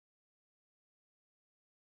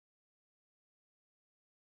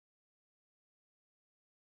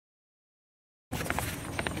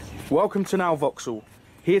Welcome to Now Vauxhall.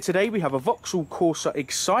 Here today we have a Vauxhall CORSA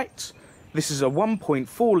Excite. This is a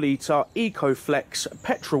 1.4 litre EcoFlex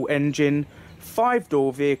petrol engine,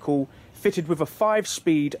 5-door vehicle fitted with a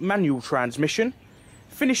 5-speed manual transmission.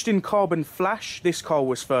 Finished in carbon flash, this car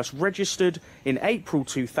was first registered in April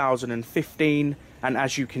 2015 and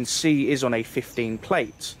as you can see is on a 15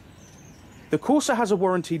 plate. The Corsa has a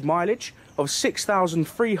warranted mileage of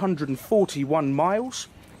 6,341 miles.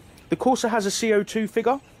 The Corsa has a CO2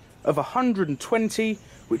 figure of 120,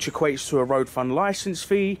 which equates to a road fund licence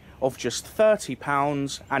fee of just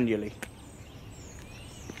 £30 annually.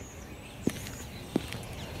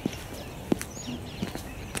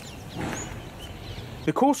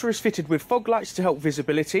 The Corsa is fitted with fog lights to help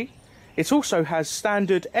visibility. It also has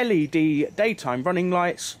standard LED daytime running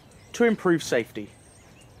lights to improve safety.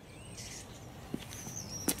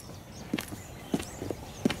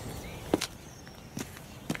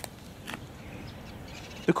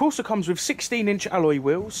 The Corsa comes with 16-inch alloy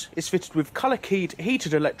wheels. It's fitted with colour-keyed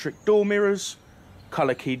heated electric door mirrors.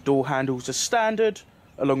 Colour-keyed door handles are standard,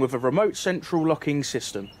 along with a remote central locking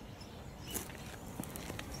system.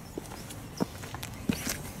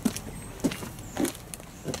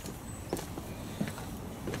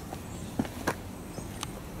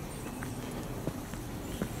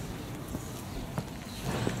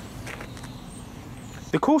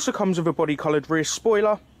 The Corsa comes with a body-coloured rear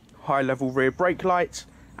spoiler, high-level rear brake light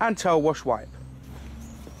and tail wash wipe.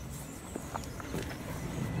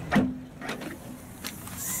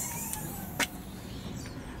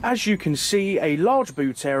 As you can see, a large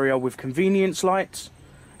boot area with convenience lights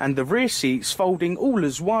and the rear seats folding all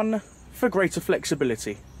as one for greater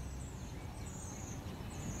flexibility.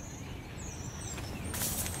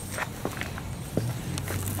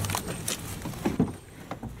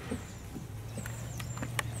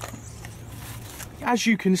 As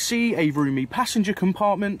you can see, a roomy passenger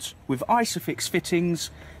compartment with Isofix fittings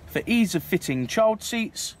for ease of fitting child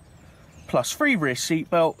seats, plus 3 rear seat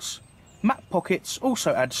belts. Map pockets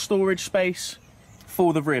also add storage space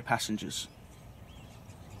for the rear passengers.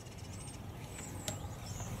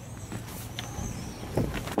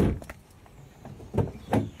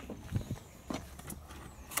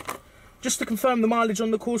 Just to confirm, the mileage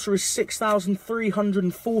on the Corsa is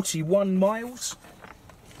 6,341 miles.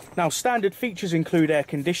 Now, standard features include air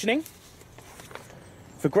conditioning.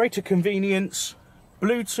 For greater convenience,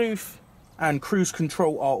 Bluetooth and cruise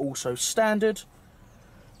control are also standard.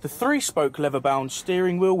 The 3-spoke leather-bound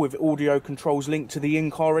steering wheel with audio controls linked to the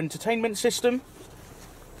in-car entertainment system.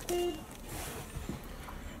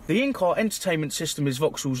 The in-car entertainment system is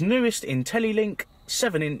Vauxhall's newest IntelliLink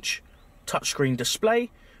 7-inch touchscreen display,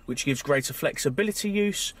 which gives greater flexibility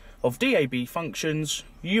use of DAB functions,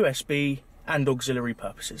 USB and auxiliary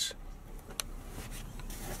purposes.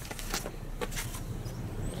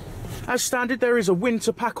 As standard, there is a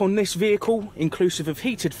winter pack on this vehicle, inclusive of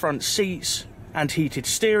heated front seats and heated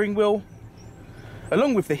steering wheel.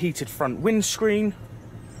 Along with the heated front windscreen,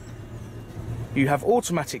 you have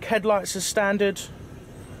automatic headlights as standard,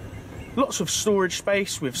 lots of storage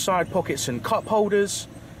space with side pockets and cup holders,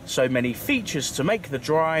 so many features to make the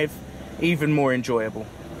drive even more enjoyable.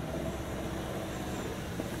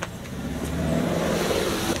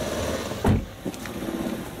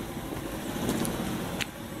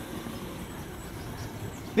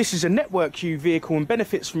 This is a Network Q vehicle and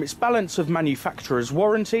benefits from its balance of manufacturer's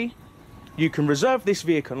warranty. You can reserve this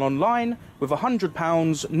vehicle online with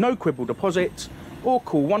 £100 no quibble deposit or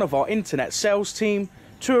call one of our internet sales team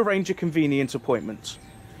to arrange a convenient appointment.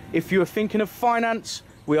 If you are thinking of finance,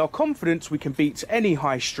 we are confident we can beat any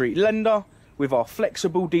high street lender with our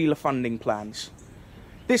flexible dealer funding plans.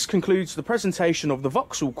 This concludes the presentation of the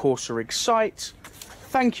Vauxhall CORSA Excite.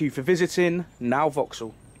 Thank you for visiting Now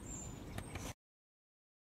Vauxhall.